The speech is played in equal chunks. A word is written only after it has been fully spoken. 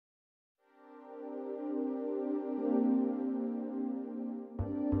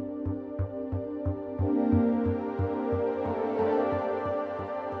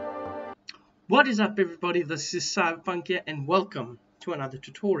What is up, everybody? This is Cyberpunk here, and welcome to another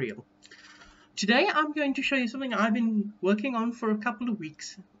tutorial. Today I'm going to show you something I've been working on for a couple of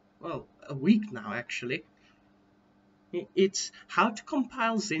weeks. Well, a week now actually. It's how to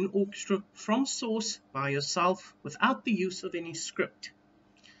compile Xenorchestra from source by yourself without the use of any script.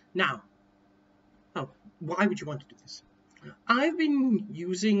 Now, why would you want to do this? I've been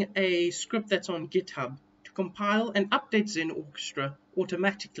using a script that's on GitHub to compile and update Xenorchestra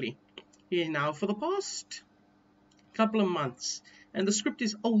automatically here now for the past couple of months, and the script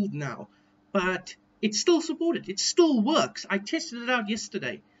is old now, but it's still supported. It still works. I tested it out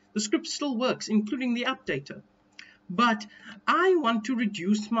yesterday. The script still works, including the updater. But I want to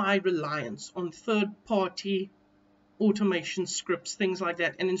reduce my reliance on third-party automation scripts, things like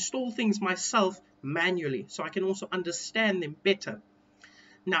that, and install things myself manually so I can also understand them better.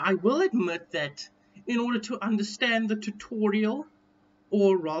 Now, I will admit that in order to understand the tutorial,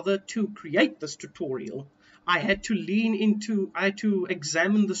 or rather to create this tutorial, I had to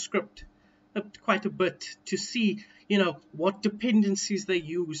examine the script quite a bit to see, what dependencies they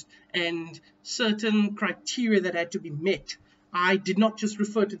used and certain criteria that had to be met. I did not just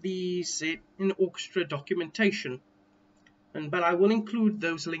refer to the Xenorchestra documentation, but I will include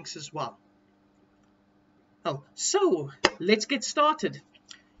those links as well. So let's get started.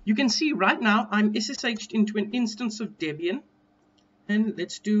 You can see right now I'm SSH'd into an instance of Debian. And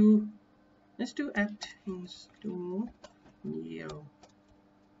let's do apt install neo.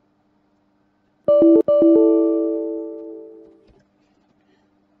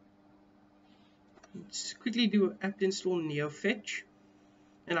 Let's quickly do apt install neo fetch,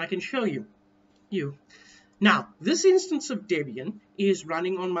 and I can show you. Now, this instance of Debian is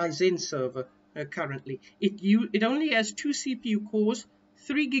running on my Xen server currently. It only has 2 CPU cores,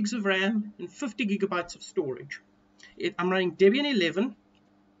 3 gigs of RAM, and 50 gigabytes of storage. I'm running Debian 11,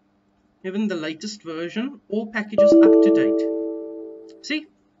 even the latest version, all packages up to date. See,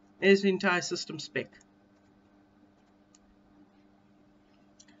 there's the entire system spec.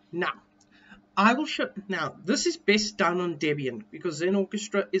 Now, I will show. Now, this is best done on Debian because the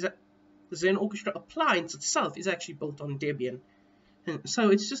Xenorchestra appliance itself is actually built on Debian, and so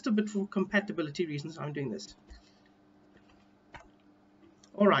it's just a bit for compatibility reasons I'm doing this.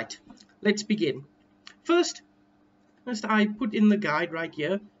 All right, let's begin. First, I put in the guide right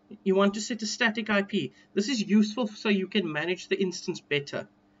here. You want to set a static IP. This is useful so you can manage the instance better.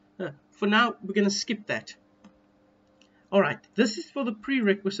 For now, we're going to skip that. Alright, this is for the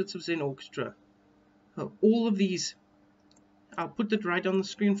prerequisites of Xenorchestra. All of these, I'll put it right on the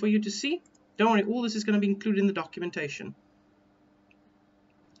screen for you to see. Don't worry, all this is going to be included in the documentation.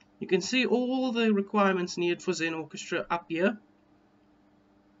 You can see all the requirements needed for Xenorchestra up here.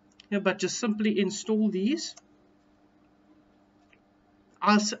 But just simply install these.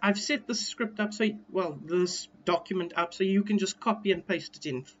 I've set the script up this document up so you can just copy and paste it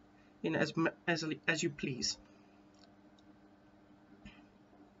in as you please.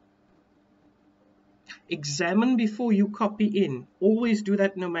 Examine before you copy in. Always do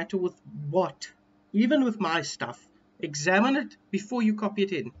that no matter with what. Even with my stuff. Examine it before you copy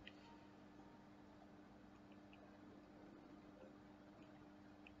it in.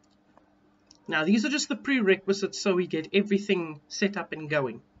 Now, these are just the prerequisites so we get everything set up and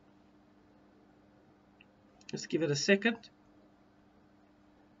going. Let's give it a second.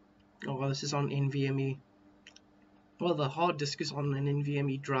 Oh, this is on NVMe. Well, the hard disk is on an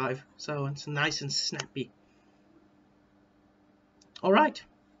NVMe drive, so it's nice and snappy. All right.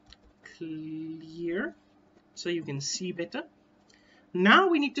 Clear, so you can see better. Now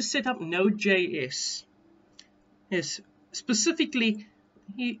we need to set up Node.js. Yes, specifically,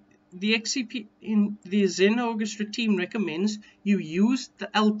 the XCP in the Xenorchestra team recommends you use the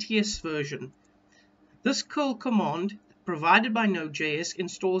LTS version. This curl command provided by Node.js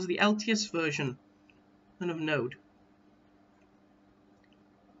installs the LTS version of Node.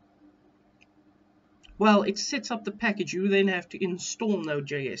 Well, it sets up the package. You then have to install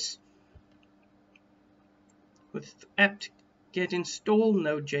Node.js. With apt get install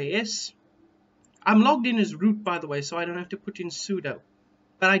Node.js. I'm logged in as root, by the way, so I don't have to put in sudo.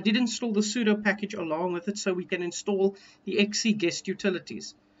 But I did install the sudo package along with it so we can install the XC guest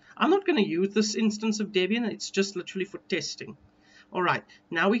utilities. I'm not going to use this instance of Debian. It's just literally for testing. All right,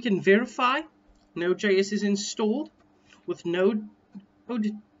 now we can verify Node.js is installed with node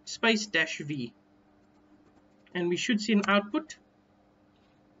space -v. And we should see an output.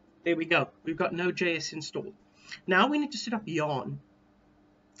 There we go. We've got Node.js installed. Now we need to set up yarn.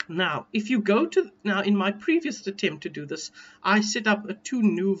 Now, if you go to, in my previous attempt to do this, I set up a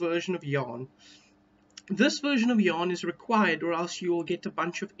 2.new version of yarn. this version of Yarn is required, or else you will get a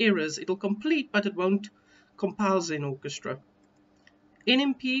bunch of errors. It'll complete, but it won't compile Xenorchestra.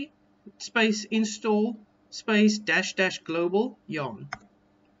 nmp space install space -- global yarn.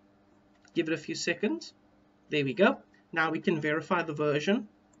 Give it a few seconds. There we go. Now we can verify the version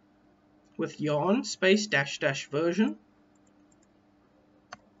with yarn space -- version.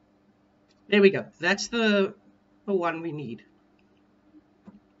 There we go. That's the one we need.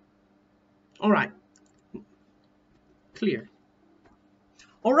 All right. Clear.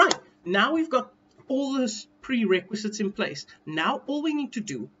 All right. Now we've got all those prerequisites in place. Now all we need to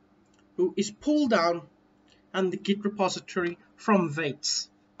do is pull down and the Git repository from Vates.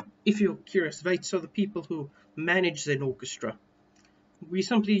 If you're curious, Vates are the people who manage Xenorchestra. We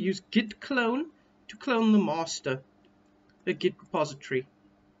simply use git clone to clone the master, the Git repository.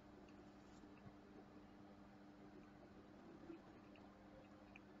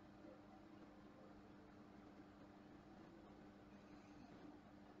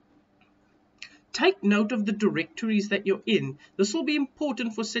 Take note of the directories that you're in. This will be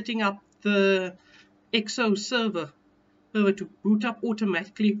important for setting up the XO server to boot up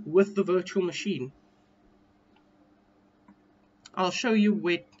automatically with the virtual machine. I'll show you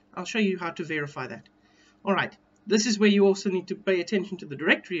how to verify that. All right, this is where you also need to pay attention to the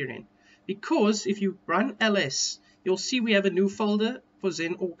directory you're in, because if you run ls, you'll see we have a new folder for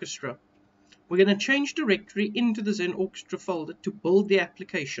Xenorchestra. We're going to change directory into the Xenorchestra folder to build the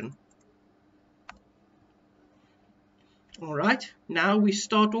application. All right, now we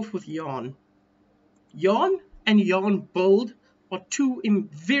start off with Yarn. Yarn and Yarn build are two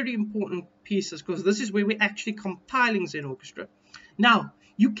very important pieces, because this is where we're actually compiling Xenorchestra. Now,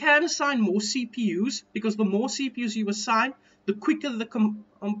 you can assign more CPUs, because the more CPUs you assign, the quicker the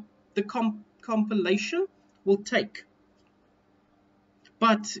compilation will take.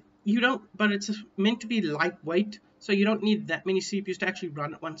 But it's meant to be lightweight, so you don't need that many CPUs to actually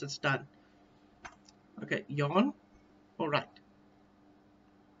run it once it's done. Okay, Yarn. All right.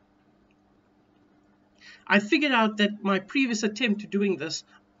 I figured out that my previous attempt to doing this,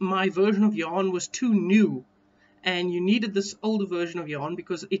 my version of Yarn was too new, and you needed this older version of Yarn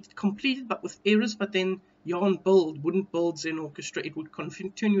because it completed but with errors, but then Yarn build wouldn't build Xenorchestra. It would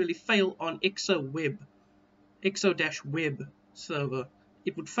continually fail on XO-web server.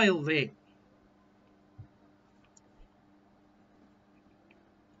 It would fail there.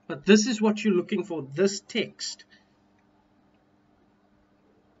 But this is what you're looking for, this text.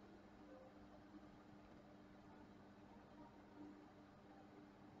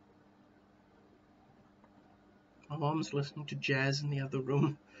 My mom's listening to jazz in the other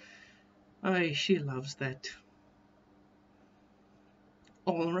room. Oh, she loves that.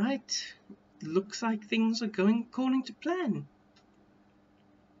 Alright, looks like things are going according to plan.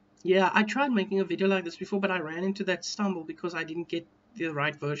 Yeah, I tried making a video like this before, but I ran into that stumble because I didn't get the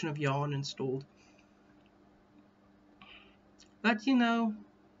right version of Yarn installed. But you know,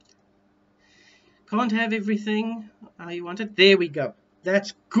 can't have everything you wanted. There we go.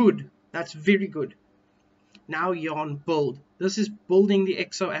 That's good. That's very good. Now Yarn build. This is building the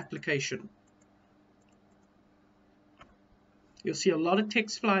XO application. You'll see a lot of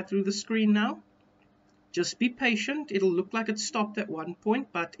text fly through the screen now. Just be patient. It'll look like it stopped at one point,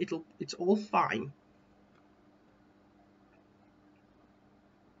 but it's all fine.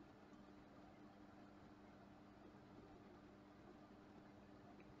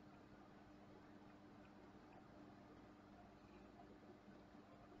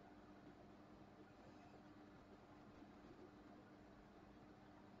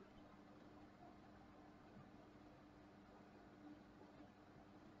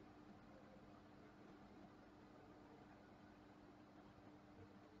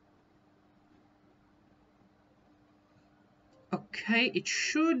 Okay, it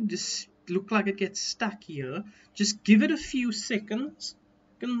should look like it gets stuck here. Just give it a few seconds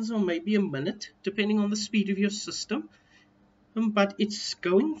or maybe a minute, depending on the speed of your system. But it's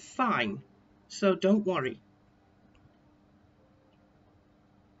going fine, so don't worry.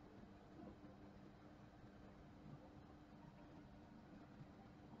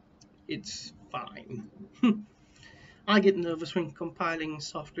 It's fine. I get nervous when compiling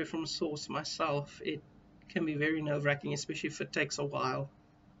software from source myself. It can be very nerve-wracking, especially if it takes a while.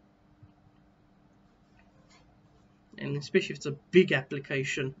 And especially if it's a big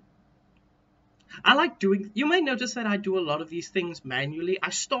application. You may notice that I do a lot of these things manually.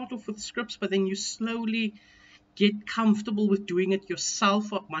 I start off with scripts, but then you slowly get comfortable with doing it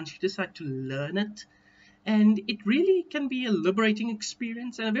yourself once you decide to learn it. And it really can be a liberating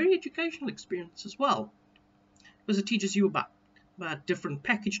experience and a very educational experience as well, because it teaches you about different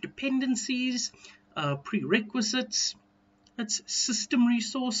package dependencies, prerequisites, it's system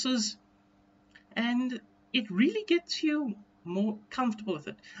resources, and it really gets you more comfortable with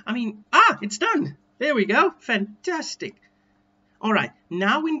it. I mean, it's done. There we go. Fantastic. All right,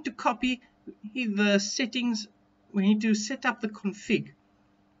 now we need to copy the settings. We need to set up the config.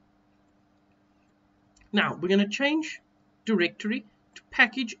 Now we're going to change directory to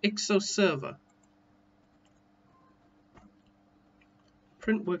package exo server.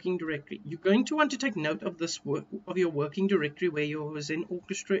 Print working directory. You're going to want to take note of this of your working directory where your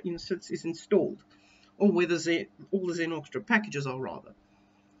Xenorchestra instance is installed, or where all the Xenorchestra packages are, rather.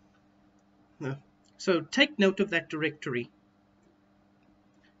 No. So take note of that directory.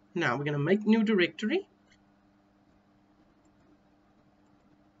 Now we're going to make new directory.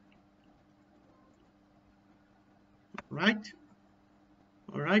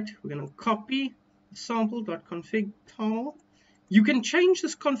 All right, we're going to copy sample.config tile. You can change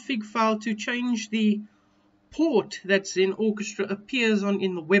this config file to change the port that Xenorchestra appears on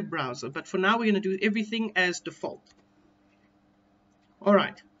in the web browser, but for now we're going to do everything as default. All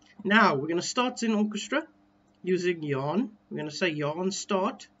right, now we're going to start Xenorchestra using yarn. We're going to say yarn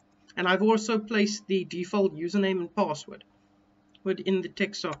start, and I've also placed the default username and password within the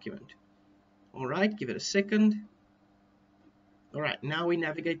text document. All right, give it a second. All right, now we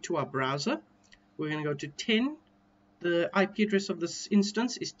navigate to our browser. We're going to go to 10. The IP address of this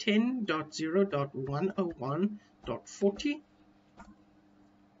instance is 10.0.101.40.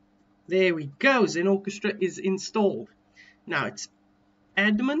 There we go. Xenorchestra is installed. Now it's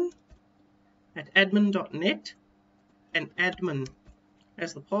admin at admin.net and admin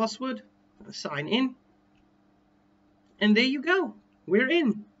as the password. Sign in. And there you go. We're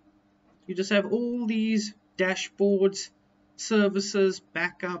in. You just have all these dashboards, services,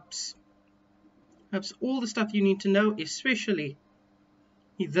 backups. That's all the stuff you need to know, especially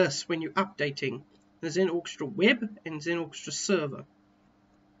this when you're updating the Xenorchestra web and Xenorchestra server.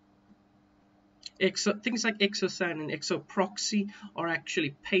 Things like XOSAN and XOProxy are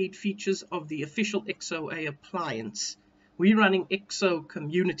actually paid features of the official XOA appliance. We're running XO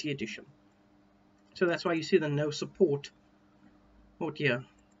Community Edition, so that's why you see the no support here.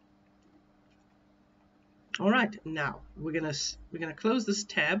 All right, now we're gonna close this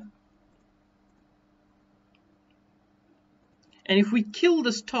tab. And if we kill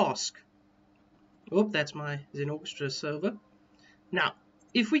this task, that's my Xenorchestra server. Now,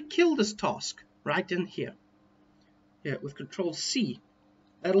 if we kill this task right in here with Control C,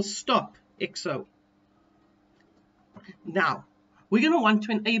 that'll stop XO. Now, we're going to want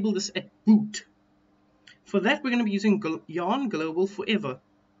to enable this at boot. For that, we're going to be using yarn global forever,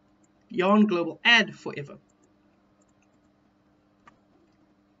 yarn global add forever.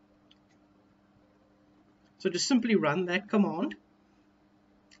 So just simply run that command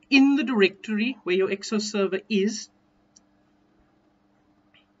in the directory where your XO server is.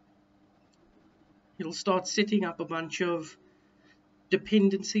 It'll start setting up a bunch of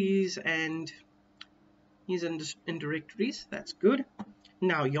dependencies and directories. That's good.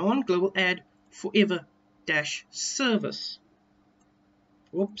 Now yarn global add forever dash service.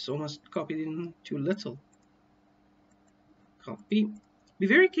 Whoops, almost copied in too little. Copy. Be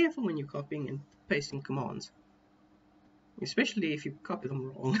very careful when you're copying and pasting commands, especially if you copy them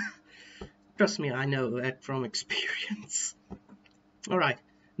wrong. Trust me, I know that from experience. Alright,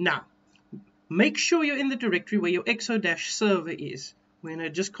 now make sure you're in the directory where your XO-server is. We're going to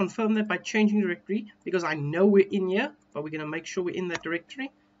just confirm that by changing directory, because I know we're in here, but we're going to make sure we're in that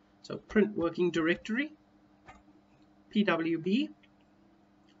directory. So print working directory, pwb.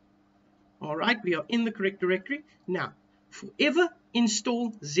 Alright, we are in the correct directory. Now, forever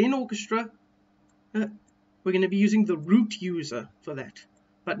install Xenorchestra. We're going to be using the root user for that.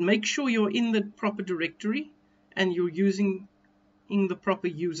 But make sure you're in the proper directory and you're using the proper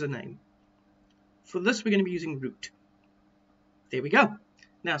username. For this, we're going to be using root. There we go.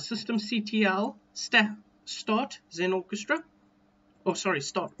 Now, systemctl start Xenorchestra. Oh, sorry,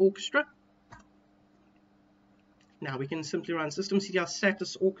 start orchestra. Now we can simply run systemctl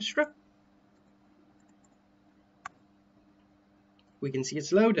status orchestra. We can see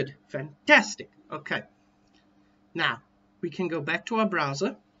it's loaded. Fantastic. Okay. Now, we can go back to our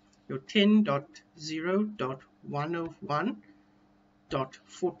browser, your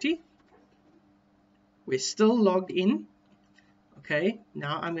 10.0.101.40. We're still logged in. Okay,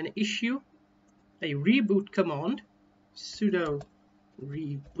 now I'm going to issue a reboot command, sudo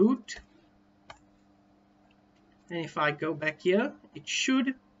reboot. And if I go back here, it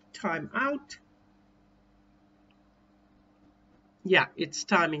should time out. Yeah, it's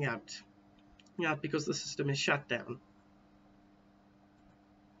timing out. Because the system is shut down.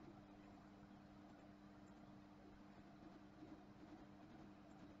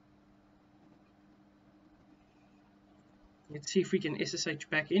 Let's see if we can SSH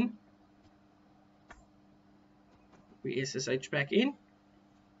back in. We SSH back in.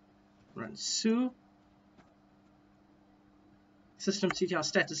 Run su. Systemctl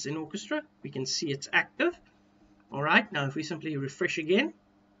status Xenorchestra. We can see it's active. Alright, now if we simply refresh again,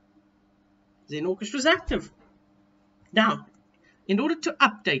 Xenorchestra is active. Now, in order to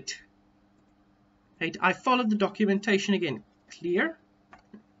update, I followed the documentation again. Clear.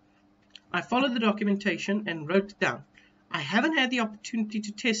 I followed the documentation and wrote it down. I haven't had the opportunity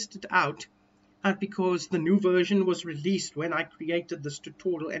to test it out because the new version was released when I created this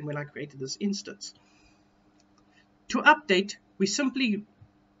tutorial and when I created this instance. To update, we simply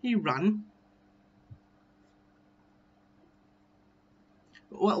run.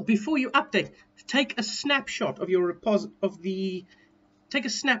 Well, before you update, take a snapshot of your take a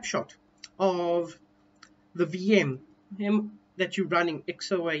snapshot of the VM that you're running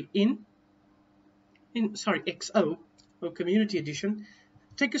XOA XO or Community Edition.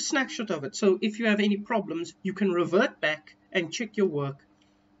 Take a snapshot of it, so if you have any problems, you can revert back and check your work,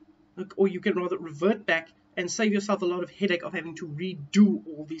 or you can rather revert back and save yourself a lot of headache of having to redo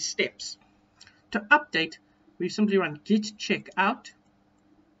all these steps. To update, we simply run git checkout.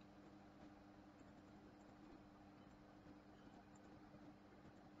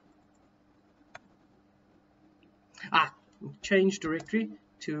 Change directory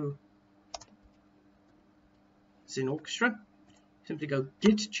to Xenorchestra. Simply go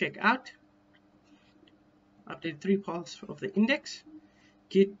git checkout. Update 3 paths of the index.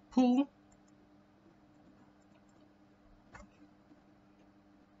 Git pull.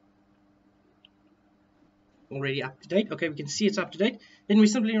 Already up to date. Okay, we can see it's up to date. Then we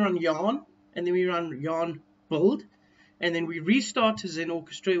simply run yarn, and then we run yarn build, and then we restart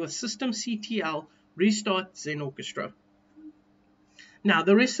Xenorchestra with systemctl restart Xenorchestra. Now,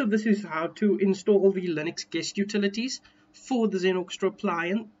 the rest of this is how to install the Linux guest utilities for the Xenorchestra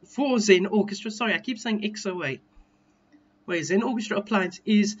appliance. For Xenorchestra, sorry, I keep saying XOA. Where Xenorchestra appliance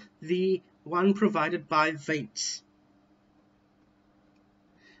is the one provided by Vates.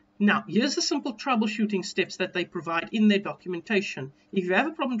 Now, here's the simple troubleshooting steps that they provide in their documentation. If you have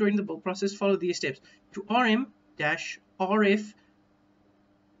a problem during the build process, follow these steps. To rm-rf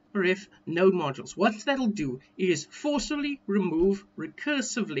node modules. What that'll do is forcibly remove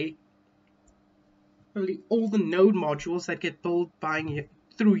recursively all the node modules that get built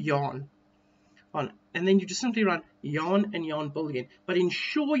through yarn. And then you just simply run yarn and yarn build again. But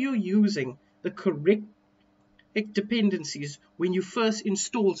ensure you're using the correct dependencies when you first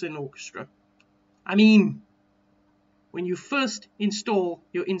install Xenorchestra. I mean, when you first install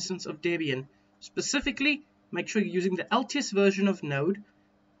your instance of Debian, specifically, make sure you're using the LTS version of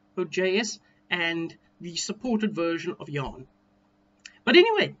Node.js and the supported version of yarn. But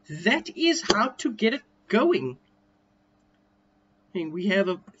anyway, that is how to get it going. And we have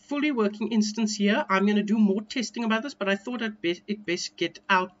a fully working instance here. I'm going to do more testing about this, but I thought it best get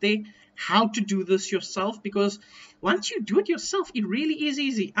out there how to do this yourself, because once you do it yourself, it really is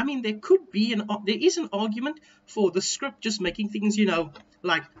easy. I mean, there is an argument for the script just making things,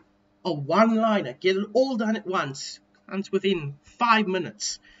 like a one-liner, get it all done at once, and within 5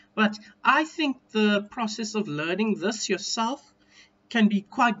 minutes. But I think the process of learning this yourself can be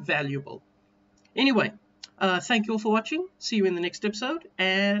quite valuable. Anyway, thank you all for watching. See you in the next episode,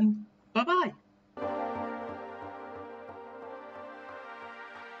 and bye-bye.